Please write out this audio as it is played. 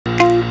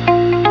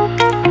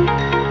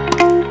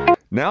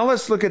Now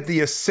let's look at the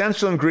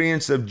essential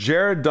ingredients of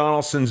Jared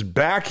Donaldson's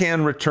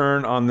backhand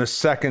return on the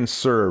second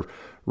serve.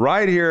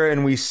 Right here,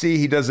 and we see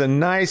he does a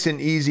nice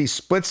and easy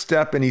split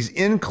step, and he's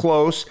in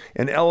close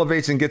and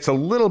elevates and gets a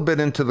little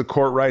bit into the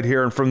court right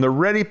here. And from the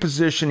ready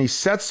position, he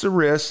sets the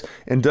wrist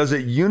and does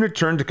a unit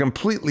turn to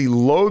completely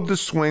load the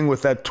swing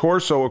with that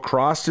torso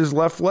across his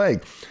left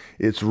leg.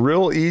 It's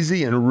real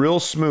easy and real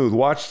smooth.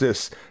 Watch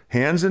this.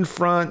 Hands in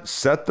front,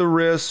 set the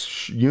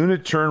wrist,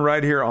 unit turn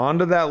right here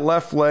onto that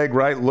left leg,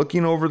 right,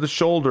 looking over the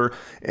shoulder.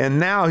 And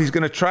now he's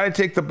going to try to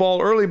take the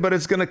ball early, but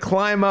it's going to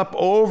climb up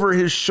over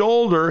his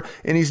shoulder,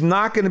 and he's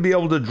not going to be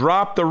able to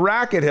drop the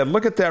racket head.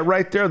 Look at that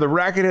right there. The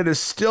racket head is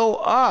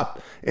still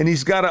up, and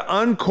he's got to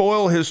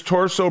uncoil his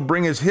torso,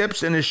 bring his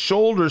hips and his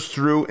shoulders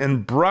through,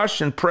 and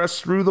brush and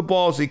press through the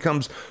ball as he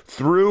comes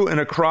through and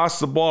across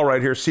the ball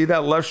right here. See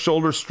that left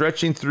shoulder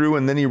stretching through,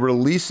 and then he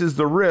releases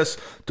the wrist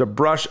to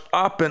brush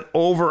up and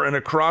over and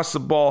across the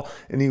ball,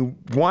 and he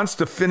wants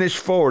to finish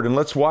forward. And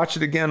let's watch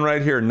it again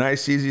right here.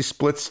 Nice easy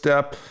split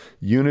step,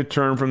 unit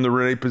turn from the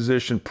ready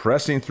position,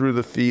 pressing through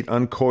the feet,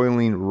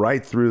 uncoiling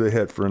right through the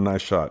hit for a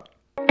nice shot.